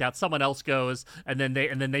get kicked out, someone else goes, and then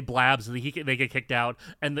they blab, so they get kicked out,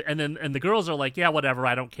 and the girls are like, yeah, whatever,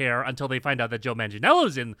 I don't care, until they find out that Joe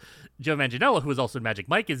Manganiello, who is also in Magic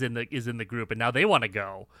Mike, is in the group, and now they want to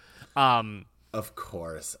go. Of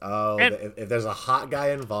course. If there's a hot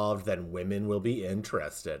guy involved, then women will be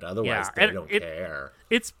interested. Otherwise, they don't care.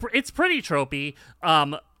 It's pretty tropey.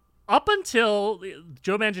 Up until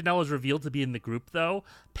Joe Manganiello is revealed to be in the group, though,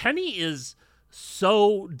 Penny is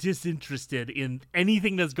so disinterested in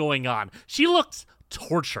anything that's going on. She looks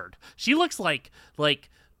tortured. She looks like the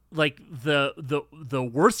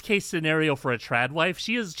worst case scenario for a trad wife.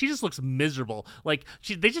 She just looks miserable. Like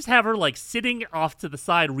they just have her like sitting off to the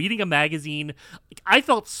side reading a magazine. Like, I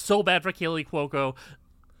felt so bad for Kaley Cuoco.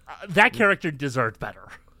 That character deserved better.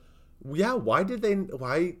 Yeah, why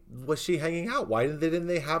was she hanging out? Why didn't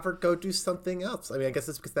they have her go do something else? I mean, I guess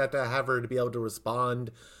it's because they have to have her to be able to respond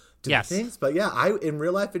to the things. But yeah, in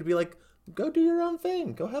real life, it'd be like, go do your own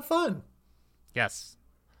thing. Go have fun. Yes.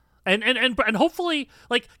 And hopefully,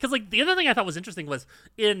 like, because like the other thing I thought was interesting was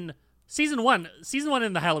in season one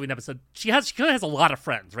in the Halloween episode, she has a lot of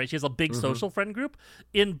friends, right? She has a big social friend group.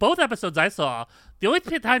 In both episodes I saw, the only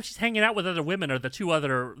time she's hanging out with other women are the two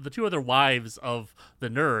other wives of the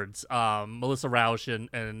nerds, Melissa Rauch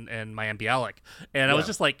and Mayim Bialik. And I was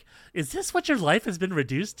just like, is this what your life has been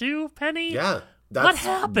reduced to, Penny? Yeah. What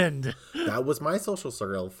happened? That was my social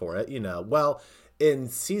circle for it, Well, in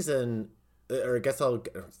in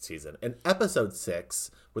episode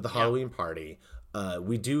 6 with the Halloween party,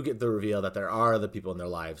 we do get the reveal that there are other people in their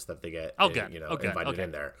lives that they get invited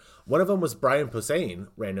in there. One of them was Brian Posehn,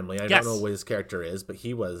 randomly. I don't know what his character is, but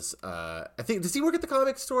he was, I think, does he work at the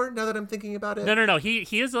comic store now that I'm thinking about it? No.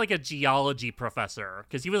 He is like a geology professor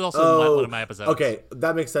because he was also in one of my episodes. Okay,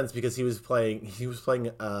 that makes sense because he was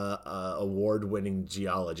playing award-winning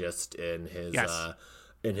geologist in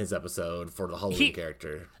his episode for the Halloween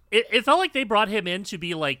character. it felt like they brought him in to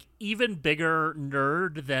be like even bigger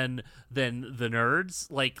nerd than the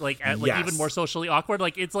nerds, like yes. even more socially awkward.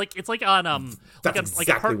 Like it's like on that's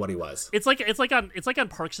exactly what he was. It's like on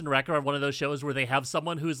Parks and Rec, or one of those shows where they have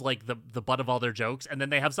someone who's like the butt of all their jokes, and then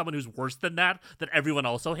they have someone who's worse than that everyone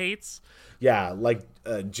also hates. Yeah, like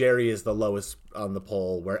Jerry is the lowest on the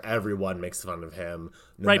poll, where everyone makes fun of him.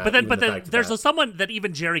 Right, but then there's someone that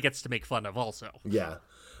even Jerry gets to make fun of also. Yeah.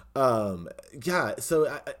 Yeah,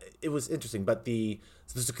 so it was interesting, but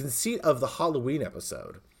there's a conceit of the Halloween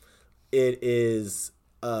episode. It is,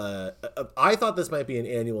 I thought this might be an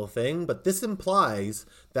annual thing, but this implies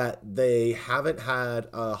that they haven't had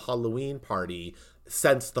a Halloween party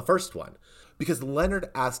since the first one. Because Leonard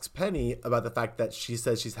asks Penny about the fact that she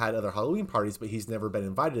says she's had other Halloween parties, but he's never been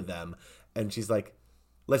invited to them. And she's like,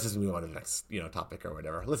 let's just move on to the next, topic or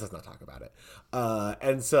whatever. Let's just not talk about it.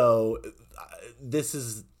 And so this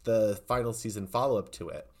is the final season follow-up to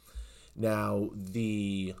it. Now,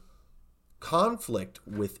 the conflict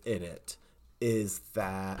within it is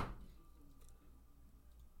that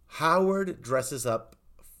Howard dresses up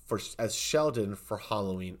as Sheldon for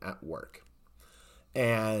Halloween at work.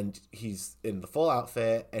 And he's in the full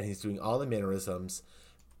outfit, and he's doing all the mannerisms,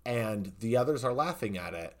 and the others are laughing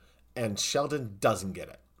at it. And Sheldon doesn't get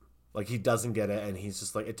it. Like, he doesn't get it, and he's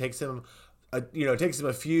just like, it takes him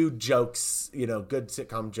a few jokes, good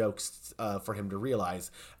sitcom jokes for him to realize.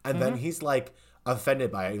 And then he's like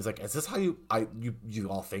offended by it. He's like, is this how you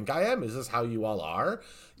all think I am? Is this how you all are?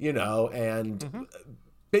 And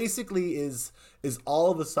basically is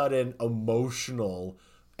all of a sudden emotional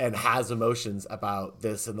and has emotions about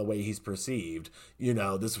this and the way he's perceived,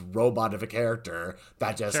 this robot of a character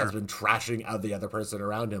that just has been trashing out the other person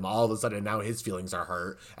around him. All of a sudden now his feelings are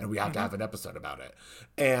hurt, and we have to have an episode about it.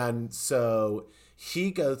 And so he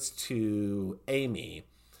goes to Amy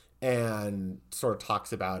and sort of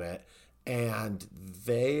talks about it, and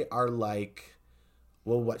they are like,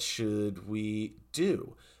 well, what should we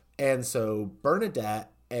do? And so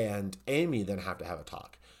Bernadette and Amy then have to have a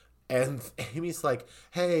talk. And Amy's like,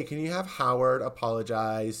 hey, can you have Howard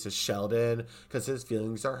apologize to Sheldon because his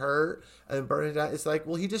feelings are hurt? And Bernadette is like,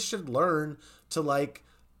 well, he just should learn to,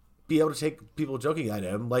 be able to take people joking at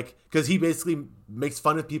him, because he basically makes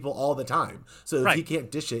fun of people all the time. So if he can't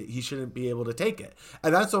dish it, he shouldn't be able to take it.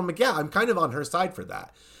 And that's what I'm like, yeah, I'm kind of on her side for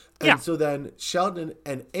that. And so then Sheldon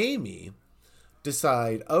and Amy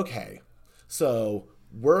decide, okay, so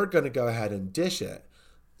we're going to go ahead and dish it.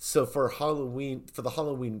 So for the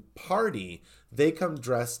Halloween party, they come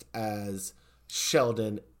dressed as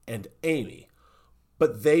Sheldon and Amy.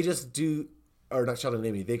 But they just or not Sheldon and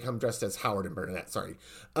Amy, they come dressed as Howard and Bernadette, sorry.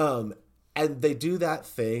 And they do that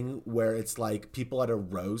thing where it's like people at a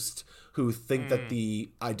roast who think that the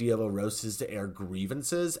idea of a roast is to air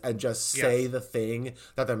grievances and just say the thing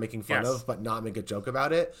that they're making fun of, but not make a joke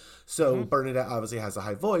about it. So Bernadette obviously has a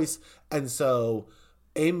high voice. And so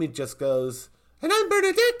Amy just goes, and I'm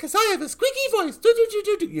Bernadette because I have a squeaky voice,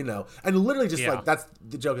 and literally just that's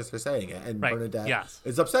the joke is her saying it, and Bernadette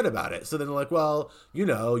is upset about it. So then they're like, well, you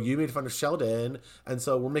made fun of Sheldon, and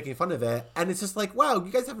so we're making fun of it, and it's just like, wow,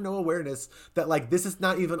 you guys have no awareness that this is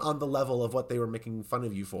not even on the level of what they were making fun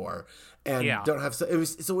of you for, and don't have it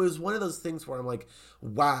was one of those things where I'm like,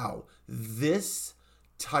 wow, this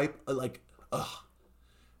type of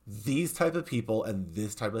these type of people and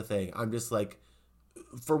this type of thing, I'm just like,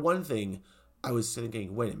 for one thing, I was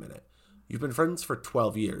thinking, wait a minute. You've been friends for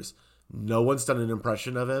 12 years. No one's done an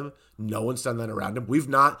impression of him. No one's done that around him. We've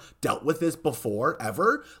not dealt with this before,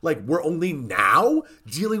 ever. We're only now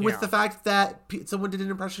dealing with the fact that someone did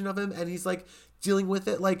an impression of him, and he's dealing with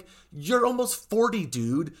it. You're almost 40,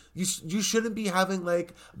 dude. You shouldn't be having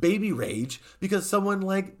baby rage because someone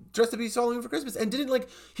dressed up as Halloween for Christmas and didn't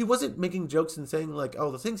he wasn't making jokes and saying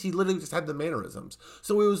the things. He literally just had the mannerisms.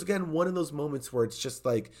 So it was again one of those moments where it's just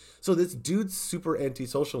so this dude's super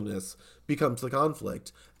antisocialness becomes the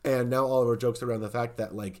conflict, and now all of our jokes around the fact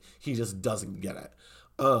that he just doesn't get it.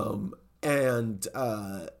 And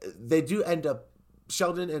they do end up,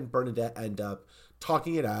 Sheldon and Bernadette end up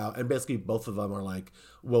talking it out, and basically both of them are like,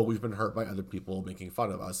 well, we've been hurt by other people making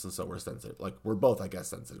fun of us, and so we're sensitive. We're both, I guess,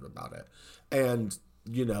 sensitive about it. And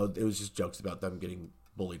it was just jokes about them getting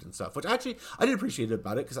bullied and stuff, which actually I did appreciate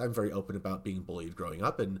about it because I'm very open about being bullied growing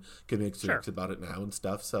up and can make jokes about it now and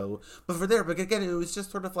stuff. So, but again, it was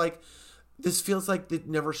just sort of this feels like they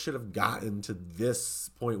never should have gotten to this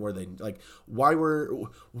point where they why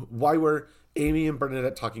were Amy and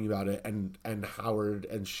Bernadette talking about it, and Howard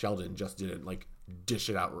and Sheldon just didn't dish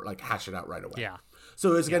it out, like hash it out right away. Yeah.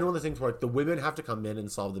 So it's again one of the things where like, the women have to come in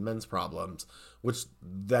and solve the men's problems, which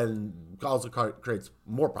then also creates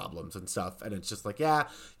more problems and stuff. And it's just like, yeah,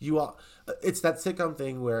 you all, it's that sitcom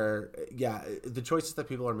thing where, yeah, the choices that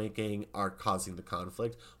people are making are causing the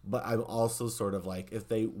conflict. But I'm also sort of like, if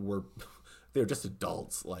they were just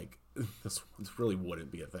adults, like this really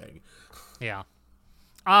wouldn't be a thing. Yeah.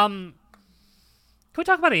 Can we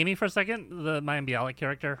talk about Amy for a second? The Mayim Bialik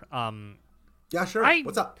character. Yeah, sure.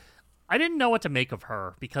 What's up? I didn't know what to make of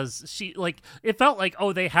her because she, like, it felt like,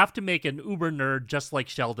 oh, they have to make an uber nerd just like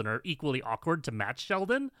Sheldon or equally awkward to match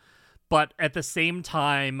Sheldon. But at the same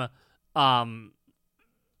time,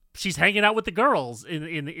 she's hanging out with the girls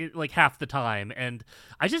in like half the time. And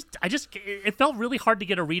it felt really hard to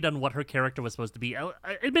get a read on what her character was supposed to be.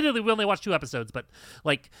 Admittedly, we only watched 2 episodes, but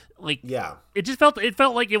yeah, it just felt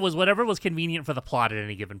like it was whatever was convenient for the plot at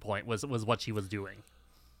any given point was what she was doing.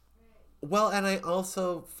 Well, and I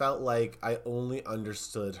also felt like I only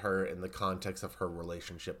understood her in the context of her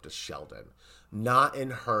relationship to Sheldon, not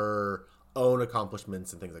in her own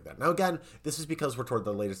accomplishments and things like that. Now, again, this is because we're toward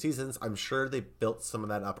the later seasons. I'm sure they built some of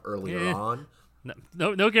that up earlier on.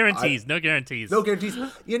 No guarantees. No guarantees. No guarantees.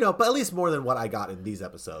 But at least more than what I got in these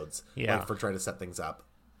episodes. Yeah. Like, for trying to set things up.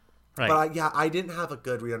 Right. But I didn't have a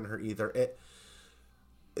good read on her either.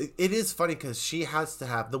 It is funny because she has to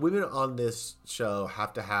have, the women on this show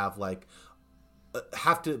have to have like,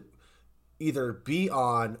 have to either be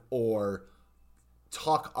on or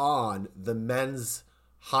talk on the men's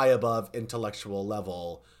high above intellectual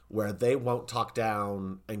level where they won't talk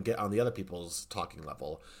down and get on the other people's talking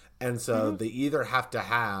level. And so they either have to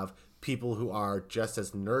have people who are just as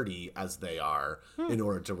nerdy as they are in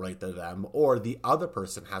order to write to them, or the other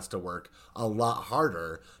person has to work a lot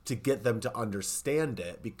harder to get them to understand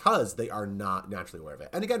it because they are not naturally aware of it.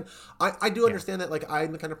 And again, I do understand that, like,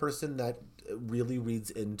 I'm the kind of person that really reads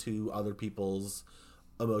into other people's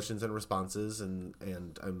emotions and responses, and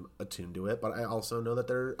I'm attuned to it, but I also know that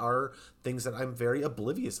there are things that I'm very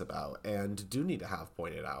oblivious about and do need to have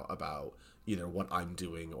pointed out about either what I'm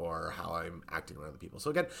doing or how I'm acting around other people. So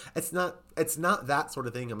again, it's not that sort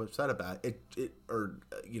of thing I'm upset about.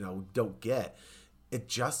 Don't get. It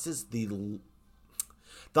just is it's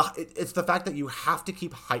the fact that you have to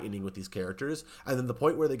keep heightening with these characters, and then the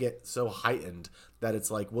point where they get so heightened that it's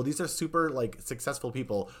like, well, these are super like successful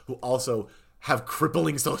people who also have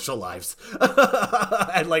crippling social lives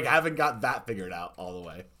and like haven't got that figured out all the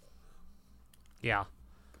way. Yeah.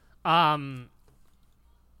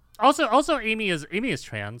 Also, Amy is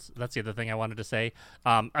trans. That's the other thing I wanted to say.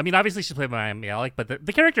 I mean, obviously she's played by Mayim Bialik, but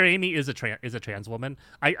the character Amy is a trans woman.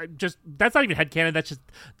 I just, that's not even headcanon. That's just,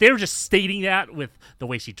 they're just stating that with the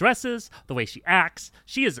way she dresses, the way she acts.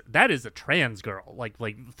 That is a trans girl, like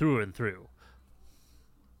through and through.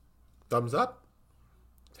 Thumbs up.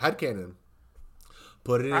 Headcanon.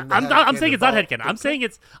 Put it in. I'm saying it's not headcanon.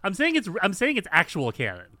 I'm saying it's actual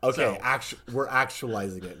canon. Okay, so. We're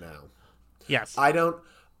actualizing it now. Yes. I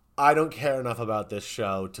don't care enough about this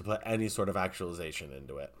show to put any sort of actualization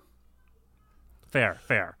into it.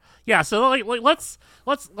 Fair. Yeah, so like let's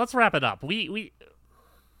wrap it up. We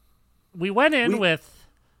went in with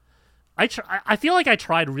I feel like I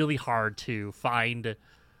tried really hard to find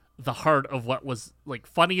the heart of what was like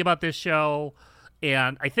funny about this show,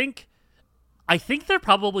 and I think there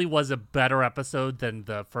probably was a better episode than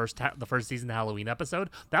the first season Halloween episode.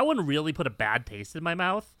 That one really put a bad taste in my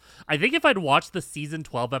mouth. I think if I'd watched the season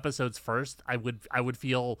 12 episodes first, I would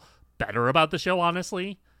feel better about the show,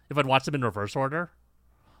 honestly, if I'd watched them in reverse order.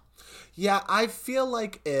 Yeah, I feel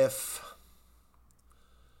like if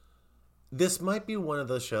this might be one of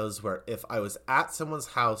those shows where if I was at someone's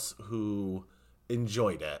house who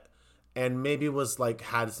enjoyed it and maybe was like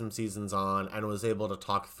had some seasons on and was able to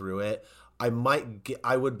talk through it, I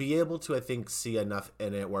would be able to, I think, see enough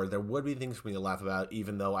in it where there would be things for me to laugh about,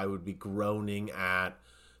 even though I would be groaning at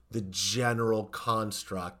the general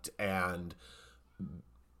construct and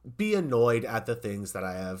be annoyed at the things that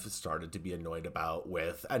I have started to be annoyed about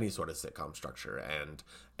with any sort of sitcom structure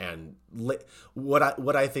and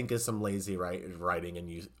what I think is some lazy writing and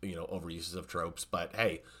overuses of tropes. But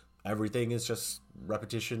hey, everything is just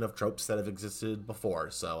repetition of tropes that have existed before,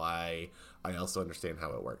 so I also understand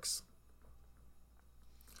how it works.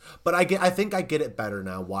 But I think I get it better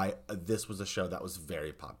now why this was a show that was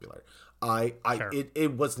very popular. Sure.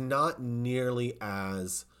 It was not nearly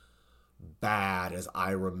as bad as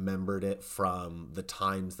I remembered it from the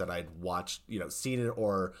times that I'd watched, seen it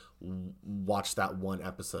or watched that one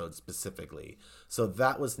episode specifically. So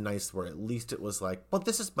that was nice where at least it was like, well,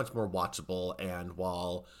 this is much more watchable, and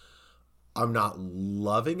while I'm not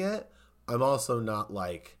loving it, I'm also not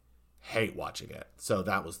like hate watching it. So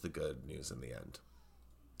that was the good news in the end.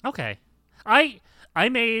 Okay. I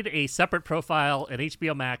made a separate profile at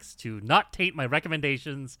HBO Max to not taint my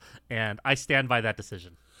recommendations, and I stand by that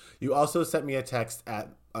decision. You also sent me a text at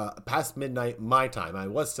past midnight my time. I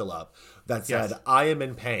was still up. That said, yes. I am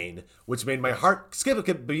in pain, which made my heart skip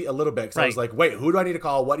a beat a little bit. Because I was like, wait, who do I need to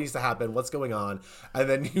call? What needs to happen? What's going on? And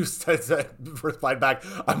then you replied back,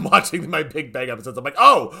 I'm watching my Big Bang episodes. I'm like,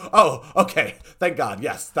 oh, okay. Thank God.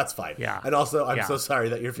 Yes, that's fine. Yeah. And also, I'm so sorry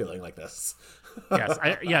that you're feeling like this.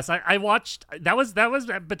 I watched. That was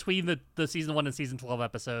between the season 1 and season 12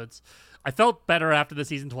 episodes. I felt better after the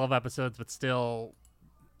season 12 episodes, but still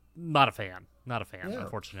not a fan.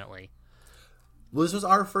 Unfortunately. Well, this was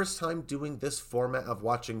our first time doing this format of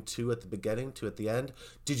watching 2 at the beginning, 2 at the end.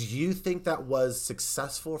 Did you think that was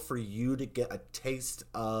successful for you to get a taste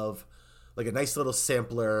of, like, a nice little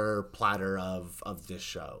sampler platter of this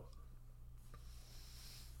show?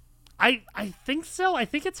 I think so. I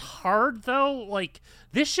think it's hard, though. Like,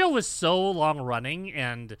 this show was so long running,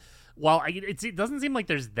 and while it doesn't seem like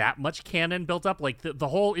there's that much canon built up, like the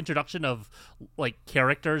whole introduction of like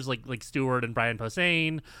characters like Stewart and Brian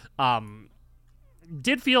Posehn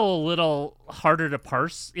did feel a little harder to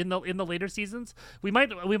parse in the later seasons. We might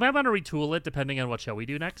want to retool it depending on what show we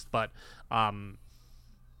do next, but I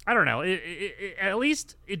don't know. At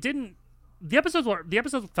least it didn't. The episodes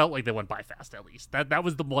felt like they went by fast. At least that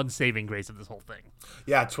was the one saving grace of this whole thing.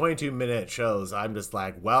 Yeah, 22-minute shows. I'm just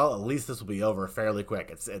like, well, at least this will be over fairly quick.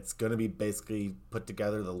 It's going to be basically put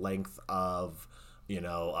together the length of,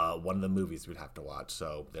 one of the movies we'd have to watch.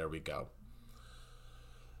 So there we go.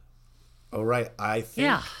 All right, I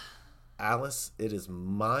think, Alice, it is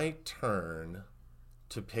my turn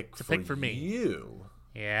to pick for me. You.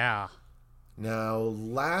 Yeah. Now,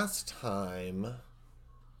 last time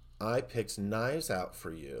I picked Knives Out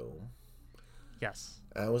for you. Yes.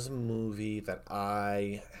 That was a movie that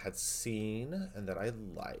I had seen and that I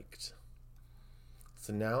liked.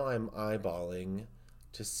 So now I'm eyeballing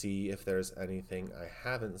to see if there's anything I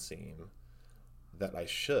haven't seen that I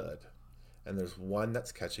should. And there's one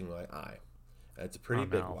that's catching my eye. And it's a pretty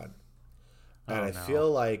big one. And I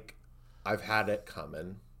feel like I've had it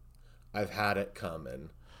coming.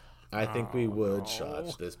 I think we would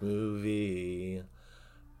judge this movie.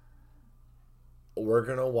 We're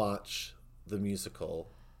going to watch the musical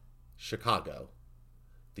Chicago,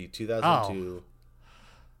 the 2002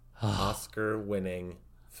 Oscar-winning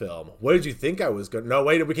film. What did you think I was going to... No,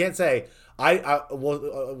 wait, we can't say.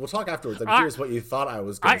 We'll talk afterwards. I'm curious what you thought I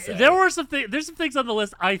was going to say. There's some things on the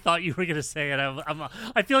list I thought you were going to say, and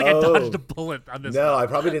I feel like I dodged a bullet on this. No, I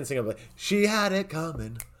probably didn't sing it, but she had it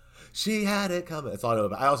coming. She had it coming. That's all I know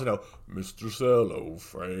about. I also know Mr.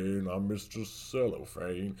 Cellophane. I'm Mr.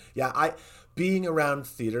 Cellophane. Yeah, being around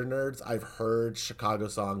theater nerds, I've heard Chicago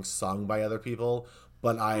songs sung by other people,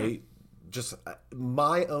 but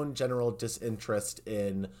my own general disinterest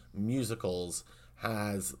in musicals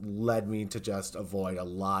has led me to just avoid a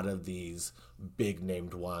lot of these big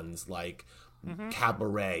named ones, like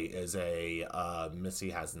Cabaret is a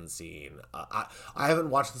Missy hasn't seen. I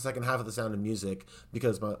haven't watched the second half of The Sound of Music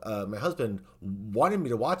because my husband wanted me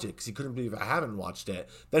to watch it because he couldn't believe I haven't watched it.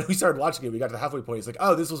 Then we started watching it. We got to the halfway point. He's like,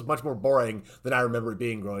 oh, this was much more boring than I remember it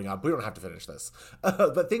being growing up. We don't have to finish this.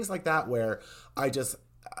 But things like that where I just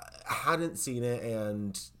hadn't seen it,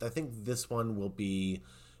 and I think this one will be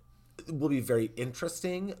very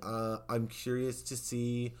interesting. I'm curious to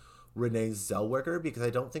see Renee Zellweger because I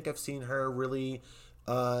don't think I've seen her really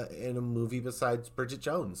in a movie besides Bridget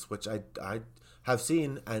Jones, which I have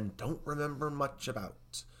seen and don't remember much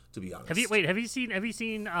about, to be honest. Have you seen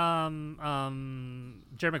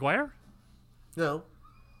Jerry Maguire? No.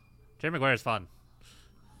 Jerry Maguire's fun.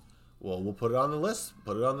 Well, we'll put it on the list.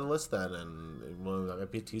 Put it on the list then, and that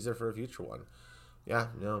might be a teaser for a future one. Yeah,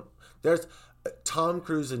 there's Tom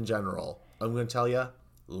Cruise in general. I'm going to tell you a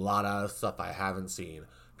lot of stuff I haven't seen.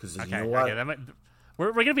 Because you know what? Okay,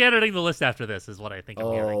 we're going to be editing the list after this, is what I think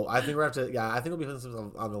I'm hearing. I think we're have to. Yeah, I think we'll be putting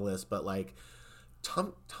something on the list. But like,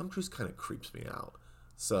 Tom Cruise kind of creeps me out.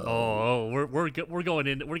 So we're going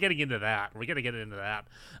in. We're getting into that. We're going to get into that.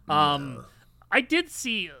 I did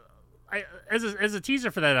see, as a teaser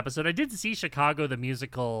for that episode, I did see Chicago the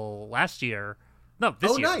musical last year. No,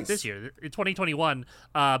 this year. Nice. This year, in 2021,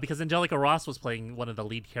 because Angelica Ross was playing one of the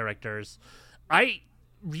lead characters. I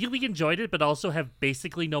really enjoyed it, but also have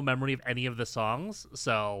basically no memory of any of the songs.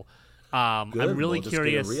 So I'm really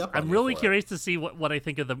curious. I'm really curious to see what I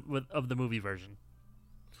think of the movie version.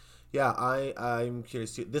 Yeah, I'm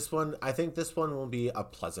curious too. I think this one will be a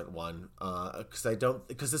pleasant one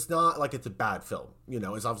because it's not like it's a bad film.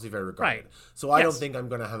 It's obviously very regarded. Right. So I don't think I'm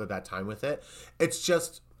going to have a bad time with it. It's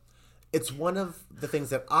just it's one of the things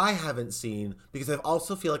that I haven't seen because I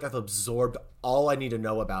also feel like I've absorbed all I need to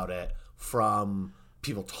know about it from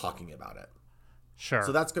people talking about it. Sure.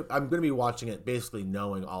 So that's good. I'm going to be watching it basically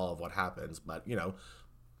knowing all of what happens, but,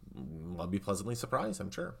 I'll be pleasantly surprised,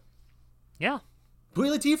 I'm sure. Yeah.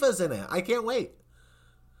 Queen Latifah's in it. I can't wait.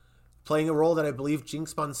 Playing a role that I believe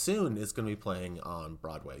Jinx Monsoon is going to be playing on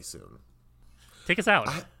Broadway soon. Take us out.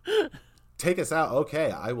 Take us out.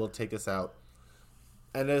 Okay, I will take us out.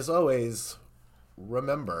 And as always,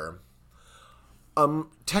 remember,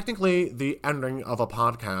 technically the ending of a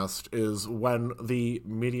podcast is when the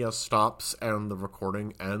media stops and the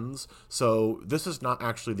recording ends. So this is not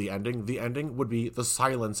actually the ending. The ending would be the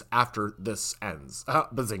silence after this ends.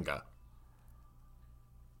 Bazinga.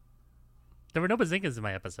 There were no bazingas in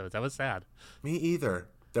my episodes. That was sad. Me either.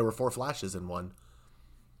 There were 4 flashes in one.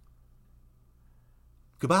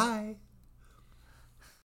 Goodbye.